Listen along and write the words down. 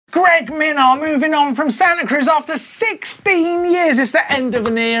Greg Minnaar moving on from Santa Cruz after 16 years. It's the end of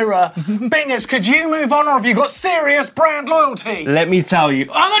an era. Bingers, could you move on, or have you got serious brand loyalty? Let me tell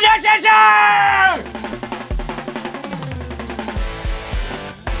you. On the Dirt Shed Show!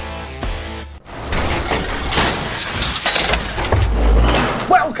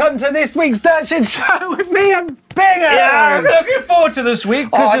 Welcome to this week's Dirt Shed Show with me and Bingers. Yeah, I'm looking forward to this week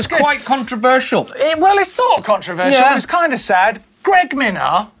because it's good. quite controversial. Well, it's sort of controversial. Yeah. It's kind of sad. Greg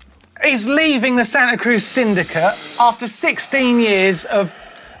Minnaar is leaving the Santa Cruz Syndicate after 16 years of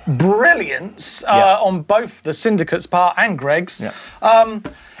brilliance on both the Syndicate's part and Greg's. Yeah.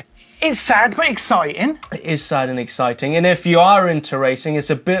 It's sad but exciting. It is sad and exciting, and if you are into racing,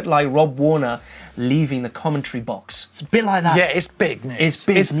 it's a bit like Rob Warner leaving the commentary box. It's a bit like that. Yeah, it's big news.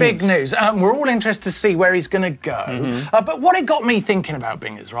 It's big news. We're all interested to see where he's going to go. But what it got me thinking about,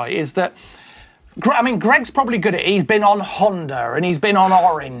 Bingers, right, is that I mean, Greg's probably good at it. He's been on Honda and he's been on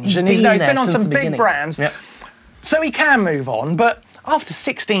Orange and he's been on some big brands. Yep. So he can move on, but after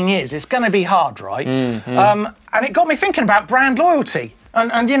 16 years, it's going to be hard, right? And it got me thinking about brand loyalty.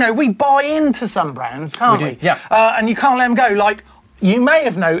 And you know, we buy into some brands, can't we? Yeah. And you can't let them go. Like, you may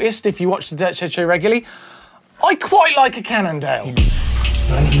have noticed, if you watch the Dirt Shed Show regularly, I quite like a Cannondale.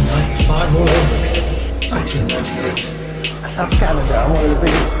 1995 all over. 1998. I love Cannondale. I'm one of the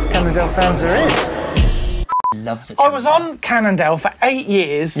biggest Cannondale fans there is. Loves it. I was on Cannondale for 8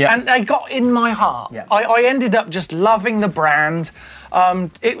 years, and they got in my heart. Yeah. I ended up just loving the brand.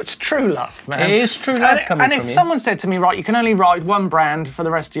 It was true love, man. It is true love coming from you. And if someone said to me, right, you can only ride one brand for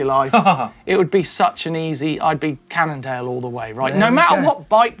the rest of your life, it would be such an easy, I'd be Cannondale all the way, right? No matter what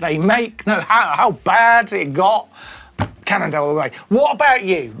bike they make, no how bad it got, Cannondale all the way. What about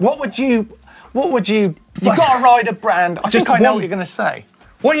you? What would you, you've got to ride a brand. I think I know what you're going to say.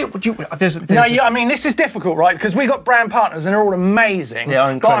 What would you? I mean, this is difficult, right? Because we've got brand partners and they're all amazing. Yeah,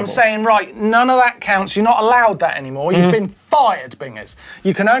 incredible. But I'm saying, right, none of that counts. You're not allowed that anymore. You've been fired, Bingers.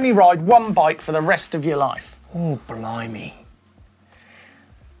 You can only ride one bike for the rest of your life. Oh, blimey.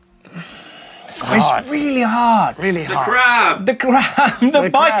 It's really hard. Really hard. Crab. The crab. The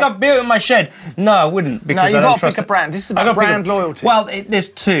bike I built in my shed. No, I wouldn't, because you've I don't got to trust pick a brand. This is about brand loyalty. Well, there's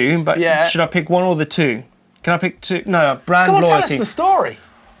two, but should I pick one or the two? Can I pick two? No, brand loyalty. Come on, tell us the story.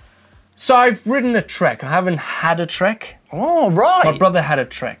 So I've ridden a Trek. I haven't had a Trek. Oh, right. My brother had a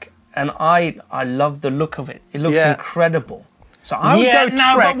Trek, and I love the look of it. It looks incredible. So I would go Trek.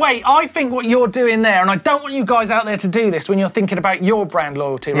 But wait, I think what you're doing there, and I don't want you guys out there to do this when you're thinking about your brand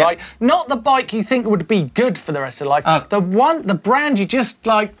loyalty, right? Not the bike you think would be good for the rest of life. The brand you just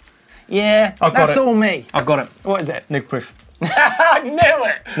like, that's all me. I've got it. What is it? Nuke proof. I knew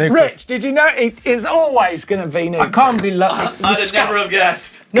it. Rich, did you know it's always going to be Nuke? I can't be lucky. I'd never have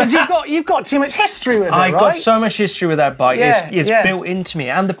guessed. Because you've got too much history with it, right? I got so much history with that bike. It's Yeah. built into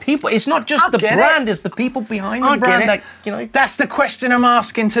me, and the people. It's not just the brand; it's the people behind the brand. That, you know. That's the question I'm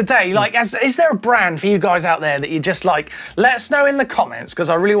asking today. Like, is there a brand for you guys out there that you just like? Let us know in the comments,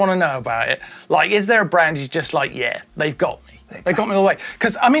 because I really want to know about it. Like, is there a brand you just like? Yeah, they've got me. They got me all the way.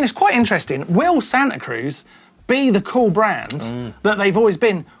 Because I mean, it's quite interesting. Will Santa Cruz be the cool brand that they've always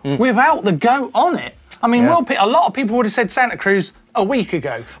been without the goat on it? I mean, a lot of people would have said Santa Cruz a week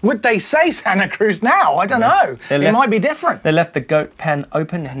ago. Would they say Santa Cruz now? I don't know. It might be different. They left the goat pen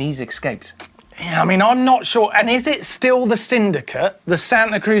open and he's escaped. Yeah, I mean, I'm not sure. And is it still the Syndicate, the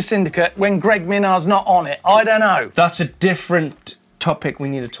Santa Cruz Syndicate, when Greg Minnaar's not on it? I don't know. That's a different topic we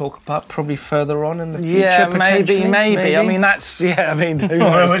need to talk about probably further on in the future. Yeah, maybe. I mean, who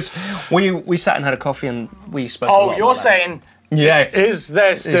knows? we sat and had a coffee and we spoke. Oh, you're saying? Yeah. Is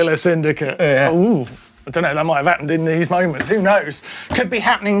there still a Syndicate? Yeah. Ooh, I don't know. That might have happened in these moments. Who knows? Could be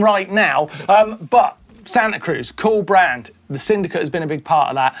happening right now. But Santa Cruz, cool brand. The Syndicate has been a big part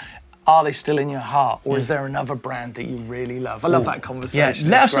of that. Are they still in your heart, or is there another brand that you really love? I love that conversation.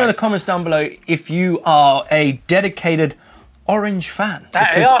 Yeah, let us know in the comments down below if you are a dedicated Orange fan,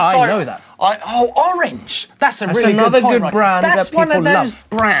 because I know that. Orange. That's really another good point, good brand That's that people one of those love.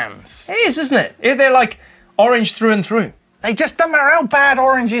 brands. It is, isn't it? They're like orange through and through. They just don't matter how bad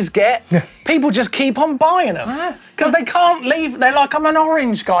oranges get. People just keep on buying them because they can't leave. They're like, I'm an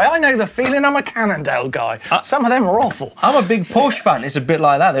orange guy. I know the feeling. I'm a Cannondale guy. Some of them are awful. I'm a big Porsche fan. It's a bit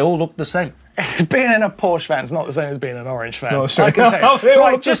like that. They all look the same. Being in a Porsche fan is not the same as being an Orange fan. No, sure. I can tell you. They all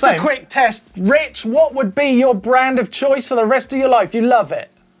Right, look the just same. a quick test. Rich, what would be your brand of choice for the rest of your life? You love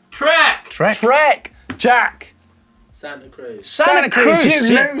it. Trek. Trek. Jack. Santa Cruz. Santa Cruz, you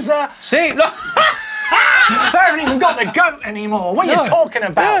See? loser. See, look. They haven't even got the goat anymore. What are you talking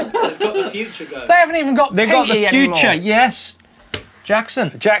about? They've got the future going. They haven't even got They got the Petey future. anymore. Yes.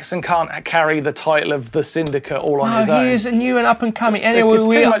 Jackson. Jackson can't carry the title of the Syndicate all on his own. He is a new and up and coming. Anyway, It's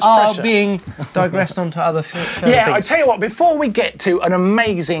we too much are pressure. being digressed onto other things. Yeah, I tell you what, before we get to an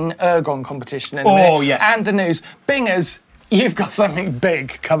amazing Ergon competition in a minute, yes. and the news, Bingers, you've got something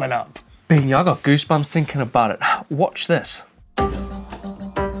big coming up. Bing, I got goosebumps thinking about it. Watch this.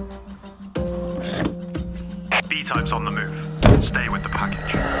 B-Type's on the move. Stay with the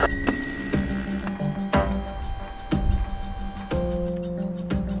package.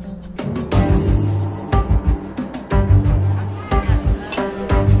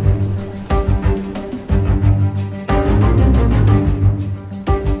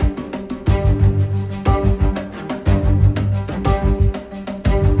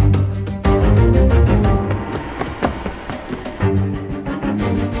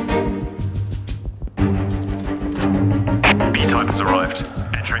 B-Type has arrived.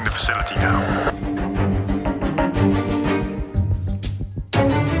 Entering the facility now.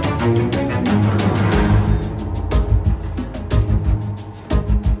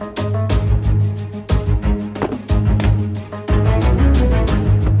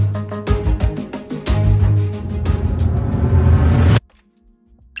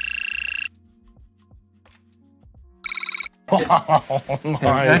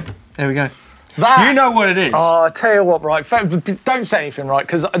 There we go. That, You know what it is. Oh, I tell you what, right, don't say anything, right,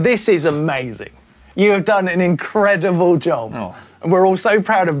 because this is amazing. You have done an incredible job. Oh. And we're all so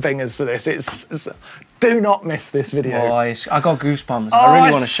proud of Bingers for this. Do not miss this video. Boys, I got goosebumps. I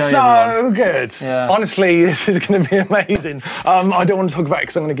really want to show you everyone. So good. Yeah. Honestly, this is going to be amazing. I don't want to talk about it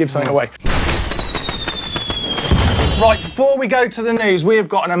because I'm going to give something away. Right, before we go to the news, we have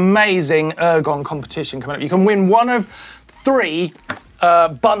got an amazing Ergon competition coming up. You can win one of 3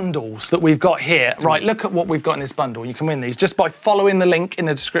 bundles that we've got here. Right, look at what we've got in this bundle. You can win these just by following the link in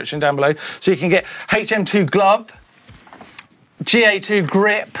the description down below. So you can get HM2 glove, GA2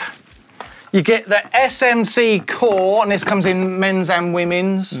 grip, you get the SMC core, and this comes in men's and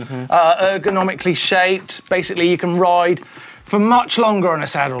women's, ergonomically shaped. Basically, you can ride for much longer on a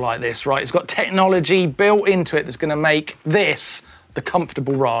saddle like this, right? It's got technology built into it that's going to make this the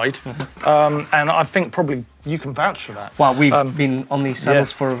comfortable ride. And I think probably you can vouch for that. Well, we've been on these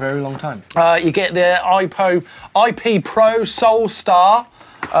saddles for a very long time. You get the IP Pro Soul Star.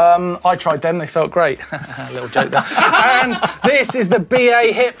 I tried them, they felt great. Little joke there. And this is the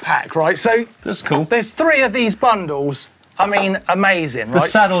BA Hip Pack, right? So That's cool. there's 3 of these bundles. I mean, amazing, right? The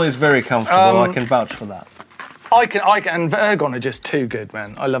saddle is very comfortable. I can vouch for that. I can, and Ergon are just too good,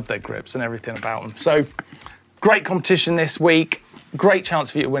 man. I love their grips and everything about them. So, great competition this week. Great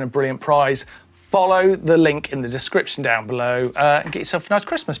chance for you to win a brilliant prize. Follow the link in the description down below and get yourself a nice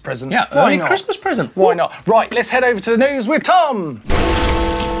Christmas present. Yeah, why early not? Christmas present. Why not? Right, let's head over to the news with Tom.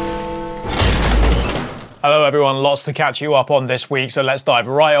 Hello everyone, lots to catch you up on this week, so let's dive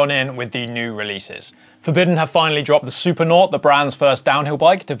right on in with the new releases. Forbidden have finally dropped the Supernaut, the brand's first downhill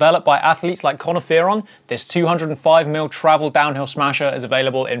bike. Developed by athletes like Conor Fearon, this 205mm travel downhill smasher is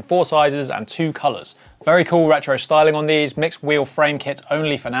available in 4 sizes and 2 colours. Very cool retro styling on these, mixed wheel frame kits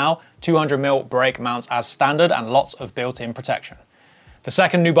only for now, 200mm brake mounts as standard and lots of built-in protection. The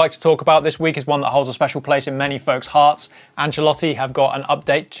second new bike to talk about this week is one that holds a special place in many folks' hearts. Ancelotti have got an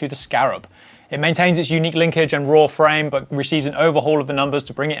update to the Scarab. It maintains its unique linkage and raw frame, but receives an overhaul of the numbers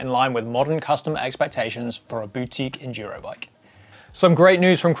to bring it in line with modern custom expectations for a boutique enduro bike. Some great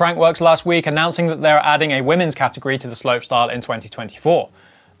news from Crankworx last week, announcing that they're adding a women's category to the slopestyle in 2024.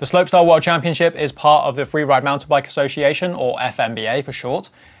 The Slopestyle World Championship is part of the Freeride Mountain Bike Association, or FMBA for short.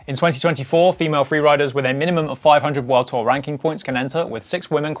 In 2024, female freeriders with a minimum of 500 World Tour ranking points can enter, with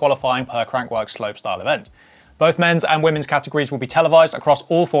 6 women qualifying per Crankworx slopestyle event. Both men's and women's categories will be televised across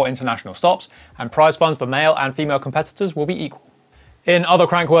all 4 international stops, and prize funds for male and female competitors will be equal. In other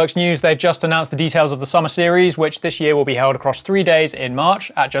Crankworx news, they've just announced the details of the Summer Series, which this year will be held across 3 days in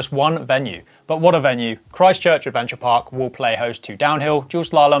March at just 1 venue. But what a venue! Christchurch Adventure Park will play host to downhill, dual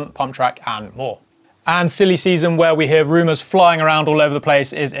slalom, pump track and more. And silly season, where we hear rumours flying around all over the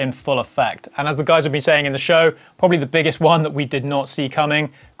place, is in full effect. And as the guys have been saying in the show, probably the biggest one that we did not see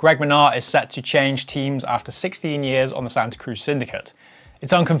coming, Greg Minnaar is set to change teams after 16 years on the Santa Cruz Syndicate.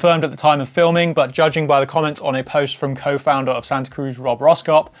 It's unconfirmed at the time of filming, but judging by the comments on a post from co-founder of Santa Cruz, Rob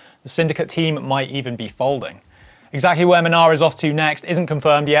Roskop, the Syndicate team might even be folding. Exactly where Minnaar is off to next isn't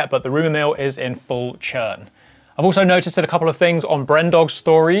confirmed yet, but the rumour mill is in full churn. I've also noticed a couple of things on Brendog's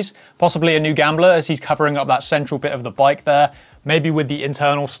stories, possibly a new gambler as he's covering up that central bit of the bike there, maybe with the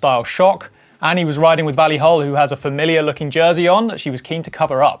internal style shock. Annie was riding with Valley Hull, who has a familiar looking jersey on that she was keen to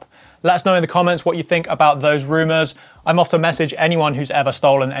cover up. Let us know in the comments what you think about those rumours. I'm off to message anyone who's ever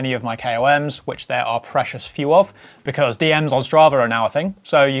stolen any of my KOMs, which there are precious few of, because DMs on Strava are now a thing,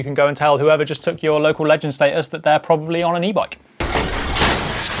 so you can go and tell whoever just took your local legend status that they're probably on an e-bike.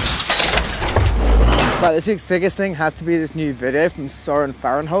 But this week's sickest thing has to be this new video from Soren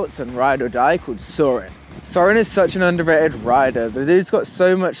Farenholtz and Ride or Die called Soren. Soren is such an underrated rider. The dude's got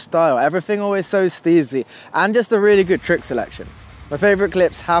so much style, everything always so steezy, and just a really good trick selection. My favourite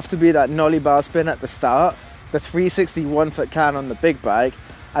clips have to be that nollie bar spin at the start, the 360 1-foot can on the big bike,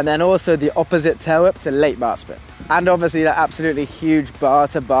 and then also the opposite tail whip to late bar spin. And obviously that absolutely huge bar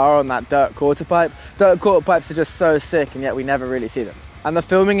to bar on that dirt quarter pipe. Dirt quarter pipes are just so sick, and yet we never really see them. And the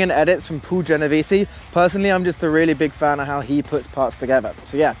filming and edits from Paul Genovese, personally I'm just a really big fan of how he puts parts together.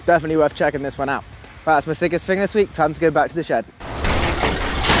 So yeah, definitely worth checking this one out. Right, that's my sickest thing this week, time to go back to the shed.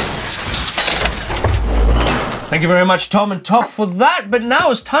 Thank you very much, Tom and Toff, for that. But now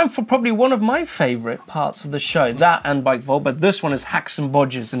it's time for probably one of my favourite parts of the show, that and Bike Vault. But this one is Hacks and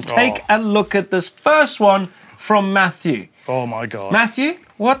Bodges. And take a look at this first one from Matthew. Oh my God. Matthew,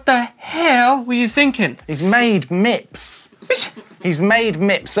 what the hell were you thinking? He's made MIPS. He's made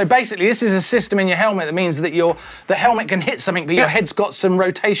MIPS. So basically, this is a system in your helmet that means that the helmet can hit something, but your head's got some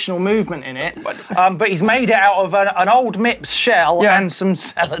rotational movement in it. But he's made it out of an old MIPS shell and some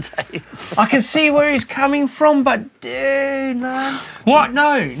sellotape. I can see where he's coming from, but dude, man. What?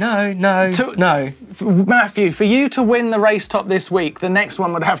 No. Matthew, for you to win the race top this week, the next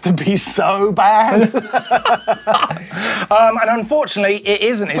one would have to be so bad. And unfortunately, it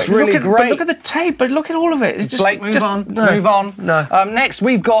isn't. It's really great. But look at the tape, but look at all of it. It's just, Blake, move on. Move on. No. Next,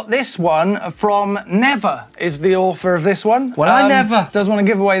 we've got this one from Never, is the author of this one. Well, I never. Does want to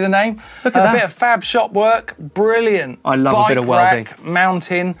give away the name. Look at that. A bit of fab shop work, brilliant. I love Bike a bit of welding. rack,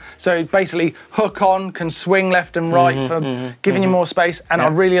 mounting, so basically hook on, can swing left and right for giving you more space, and I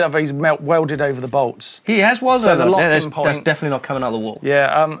really love how he's welded over the bolts. He has welded So the over. locking point. That's definitely not coming out of the wall.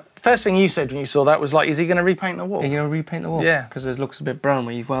 Yeah, first thing you said when you saw that was like, is he going to repaint the wall? Are you going to repaint the wall? Yeah. Because it looks a bit brown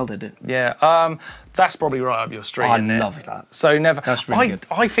where you've welded it. Yeah, that's probably right up your street, I isn't it? love that. So Never. That's really good.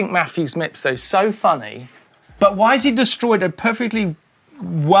 I think Matthew's MIPS, though, so funny. But why has he destroyed a perfectly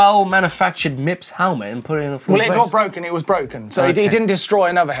well-manufactured MIPS helmet and put it in a full Well, it got broken, it was broken. So he didn't destroy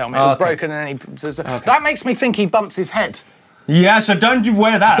another helmet, it was broken, and that makes me think he bumps his head. Yeah, so don't you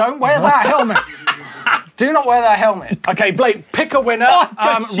wear that. Don't wear that helmet. Do not wear that helmet. Okay, Blake, pick a winner.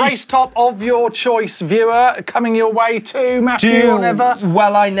 Race top of your choice, viewer, coming your way to Matthew or Never.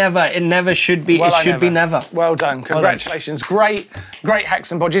 Well, I never. It never should be. It should be never. Well done. Congratulations. Great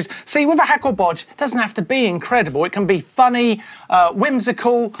hacks and bodges. See, with a hack or bodge, it doesn't have to be incredible. It can be funny,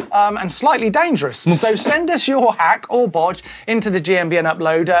 whimsical, and slightly dangerous. So send us your hack or bodge into the GMBN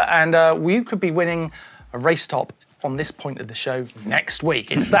uploader, and you could be winning a race top on this point of the show next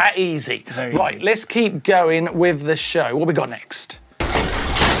week. It's that easy. Right, let's keep going with the show. What we got next?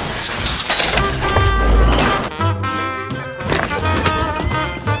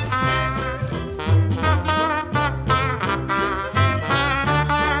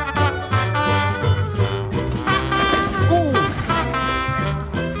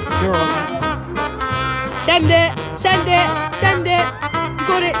 Send it, send it, send it. You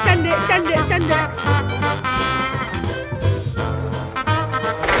got it, send it, send it, send it.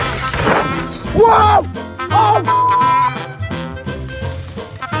 Whoa! Oh!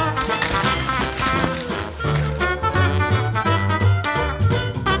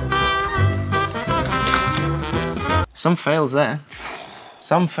 Some fails there.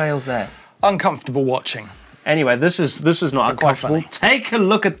 Some fails there. Uncomfortable watching. Anyway, this is not uncomfortable. Take a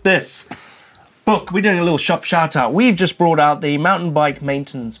look at this book. We're doing a little shop shout out. We've just brought out the mountain bike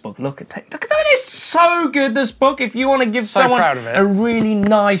maintenance book. Look at that. It's so good, this book. If you want to give someone a really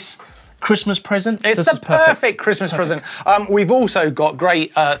nice Christmas present. It's the perfect Christmas present. We've also got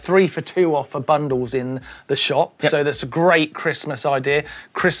great 3 for 2 offer bundles in the shop. So that's a great Christmas idea.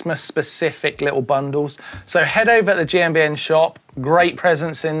 Christmas specific little bundles. So head over to the GMBN shop. Great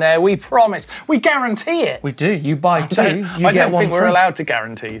presents in there. We promise. We guarantee it. We do. You buy two, I don't think we're allowed to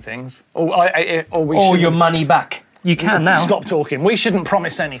guarantee things. Or your money back. You can now. Stop talking. We shouldn't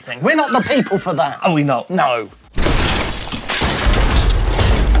promise anything. We're not the people for that. Are we not? No.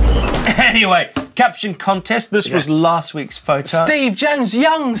 Anyway, Caption Contest. This was last week's photo. Steve Jones,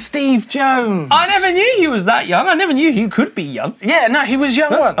 young Steve Jones. I never knew he was that young. I never knew he could be young. Yeah, no, he was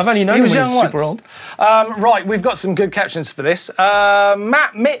young once. I've only known him when he was super old. Right, we've got some good captions for this.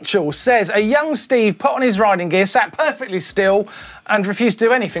 Matt Mitchell says, a young Steve put on his riding gear, sat perfectly still, and refused to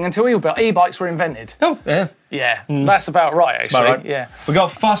do anything until e-bikes were invented. Oh, yeah. Yeah, that's about right, actually. About right. Yeah. We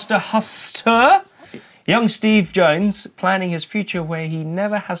got Foster Huster. Young Steve Jones planning his future where he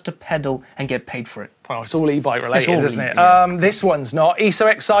never has to pedal and get paid for it. Well, it's all e-bike related, isn't it? Yeah. This one's not.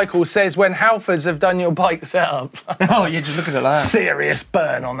 ESOX Cycles says, when Halfords have done your bike setup. Oh, yeah, just look at it like that. Serious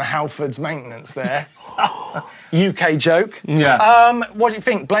burn on the Halfords maintenance there. UK joke. Yeah. What do you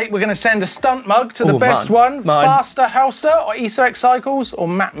think, Blake? We're going to send a stunt mug to the best one. Faster Halster or ESOX Cycles or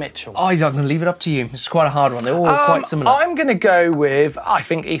Matt Mitchell? I'm going to leave it up to you. It's quite a hard one. They're all quite similar. I'm going to go with, I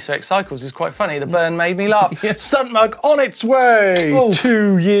think ESOX Cycles is quite funny. The burn made me laugh. Stunt mug on its way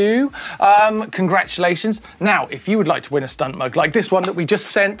to you. Congratulations. Now, if you would like to win a stunt mug like this one that we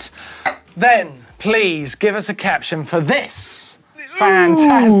just sent, then please give us a caption for this.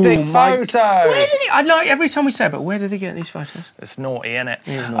 Fantastic photo. Where did I like every time we say it, but where did they get these photos? It's naughty, isn't it?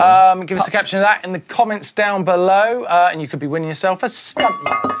 Give us a caption of that in the comments down below, and you could be winning yourself a stunt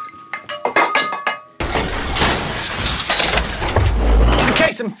mug.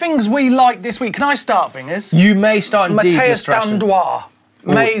 Okay, some things we like this week. Can I start, Bingers? You may start indeed. Mateus Dandois.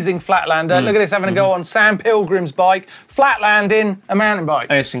 Amazing flatlander. Look at this, having a go on Sam Pilgrim's bike. Flat landing, a mountain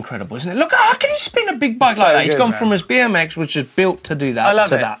bike. It's incredible, isn't it? Look, how can he spin a big bike like that? He's gone from his BMX, which is built to do that, I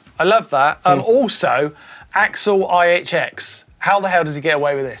love it. I love that. Also, Axel IHX. How the hell does he get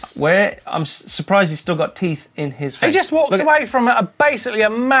away with this? I'm surprised he's still got teeth in his face. He just walks away from basically a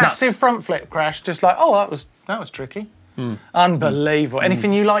massive front flip crash, just like, oh, that was tricky. Unbelievable.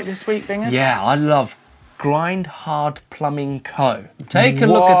 Anything you like this week, Bingers? Yeah, I love Grind Hard Plumbing Co. Take a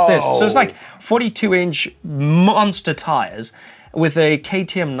look at this. So it's like 42-inch monster tyres with a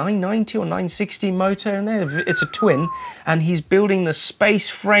KTM 990 or 960 motor in there. It's a twin, and he's building the space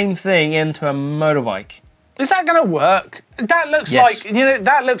frame thing into a motorbike. Is that going to work? That looks like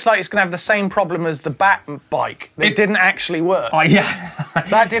that looks like it's going to have the same problem as the Bat bike. It didn't actually work. Oh yeah,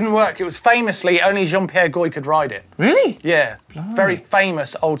 that didn't work. It was famously only Jean-Pierre Goy could ride it. Really? Yeah, very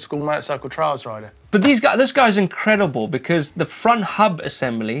famous old school motorcycle trials rider. But this guy's incredible because the front hub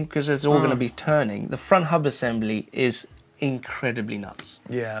assembly, because it's all going to be turning, the front hub assembly is incredibly nuts.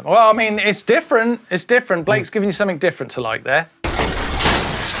 Yeah. Well, I mean, it's different. It's different. Blake's giving you something different to like there.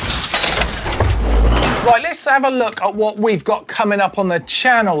 Right, let's have a look at what we've got coming up on the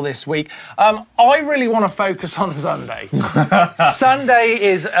channel this week. I really want to focus on Sunday. Sunday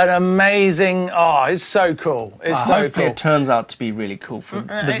is an amazing, it's so cool. It's so hopefully cool. It turns out to be really cool for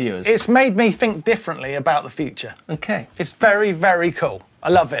the viewers. It's made me think differently about the future. Okay. It's very, very cool. I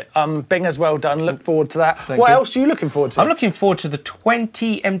love it. Bingers, well done. Look forward to that. Thank what you. else are you looking forward to? I'm looking forward to the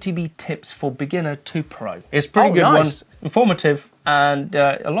 20 MTB tips for beginner to pro. It's a pretty good one, informative, and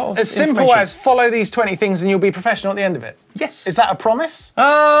a lot of as simple as follow these 20 things and you'll be professional at the end of it. Yes. Is that a promise?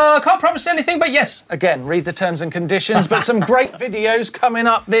 Can't promise anything, but yes. Again, read the terms and conditions, but some great videos coming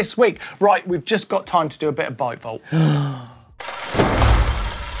up this week. Right, we've just got time to do a bit of bike vault.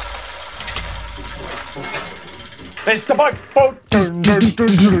 It's the bike vault.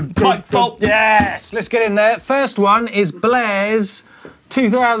 Bike vault. Yes, let's get in there. First one is Blair's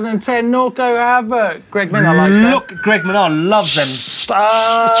 2010 Norco Havoc. Greg Minnaar likes that. Look, Greg Minnaar loves them.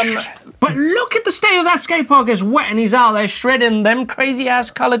 But look at the state of that skate park. It's wet and he's out there shredding them crazy ass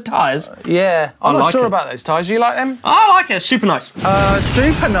coloured tyres. Yeah, I'm not sure about those tyres. You like them? I like it. Super nice.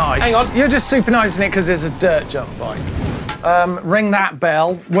 Super nice. Hang on. You're just super nicing it because there's a dirt jump bike. Ring that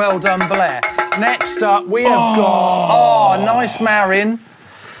bell. Well done, Blair. Next up, we have got nice Martyn.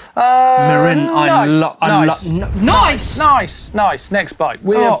 Nice. Next bike.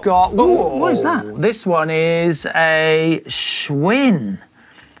 We have got. What is that? This one is a Schwinn.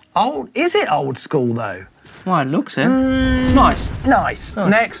 Is it old school though? Well, it looks it. It's nice. Nice.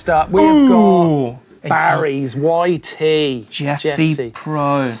 Next up, we have got Barry's YT. GFC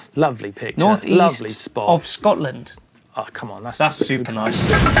Pro. Lovely picture. Northeast Lovely spot. of Scotland. Oh, come on, that's super nice.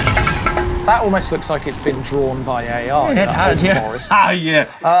 That almost looks like it's been drawn by AI. It has, yeah. Forest. Oh, yeah.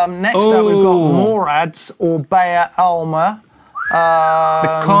 Next up, we've got Morad's or Bayer Alma.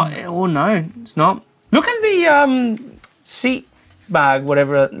 No, it's not. Look at the seat bag,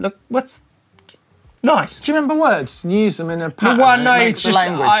 whatever. Look, Nice. Do you remember words? Use them in a pattern. Well, no, it it's just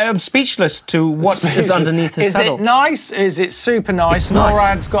I am speechless to what is underneath his saddle. Is it nice? Is it super nice? It's nice.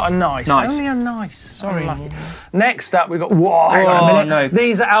 Norad's got a nice. Only a nice. Sorry. Next up, we've got. Whoa, hang on a minute. No.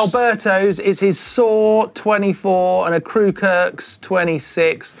 These are Alberto's. It's his Saw 24 and a Krukirk's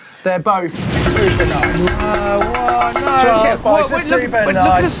 26. They're both super nice. Look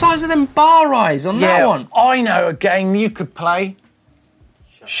at the size of them bar eyes on that one. I know a game you could play.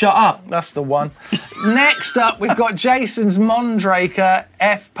 Shut up. That's the one. Next up, we've got Jason's Mondraker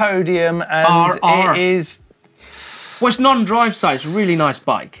F Podium, and RR. it is. Well, it's non-drive size, really nice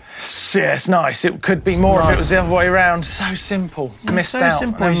bike. Yeah, it's nice. It could be more if it was the other way around. So simple. Missed out.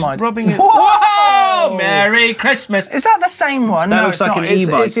 Simple. Never He's mind. rubbing it. Whoa! Merry Christmas. Is that the same one? That no, looks it's like not. an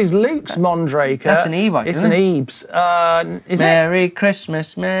e-bike. This is Luke's Mondraker. That's an e-bike, It's isn't an it? Eebs. Is Merry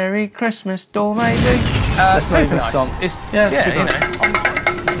Christmas, Merry Christmas, do my do. That's not super even a nice. song. It's, super you nice. know.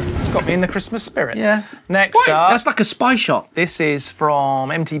 It's got me in the Christmas spirit. Yeah. Next Wait, up. that's like a spy shot. This is from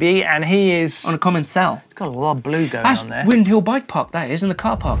MTB, and he is. On a common cell. It's got a lot of blue going That's on there. Windhill Bike Park, that is, in the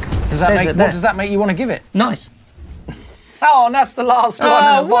car park. What does that make you want to give it? Nice. Oh, and that's the last one.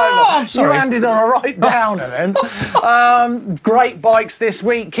 Oh, in the Bible. I'm sorry. You landed on a right downer then. Great bikes this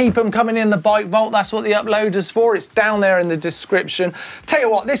week. Keep them coming in the Bike Vault. That's what the uploader's for. It's down there in the description. Tell you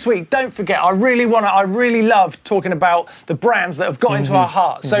what, this week, don't forget, I really love talking about the brands that have got into our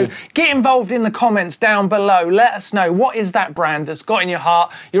heart. So get involved in the comments down below. Let us know, what is that brand that's got in your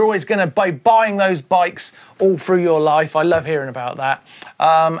heart? You're always going to be buying those bikes all through your life. I love hearing about that.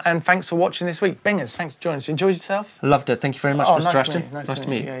 And thanks for watching this week. Bingers, thanks for joining us. Enjoyed yourself? Loved it. Thank you very much, Mr. Ashton. Nice to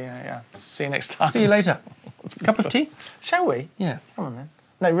meet you. Yeah. See you next time. See you later. Cup of tea? Shall we? Yeah. Come on then.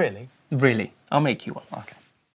 No, really? Really. I'll make you one. Okay.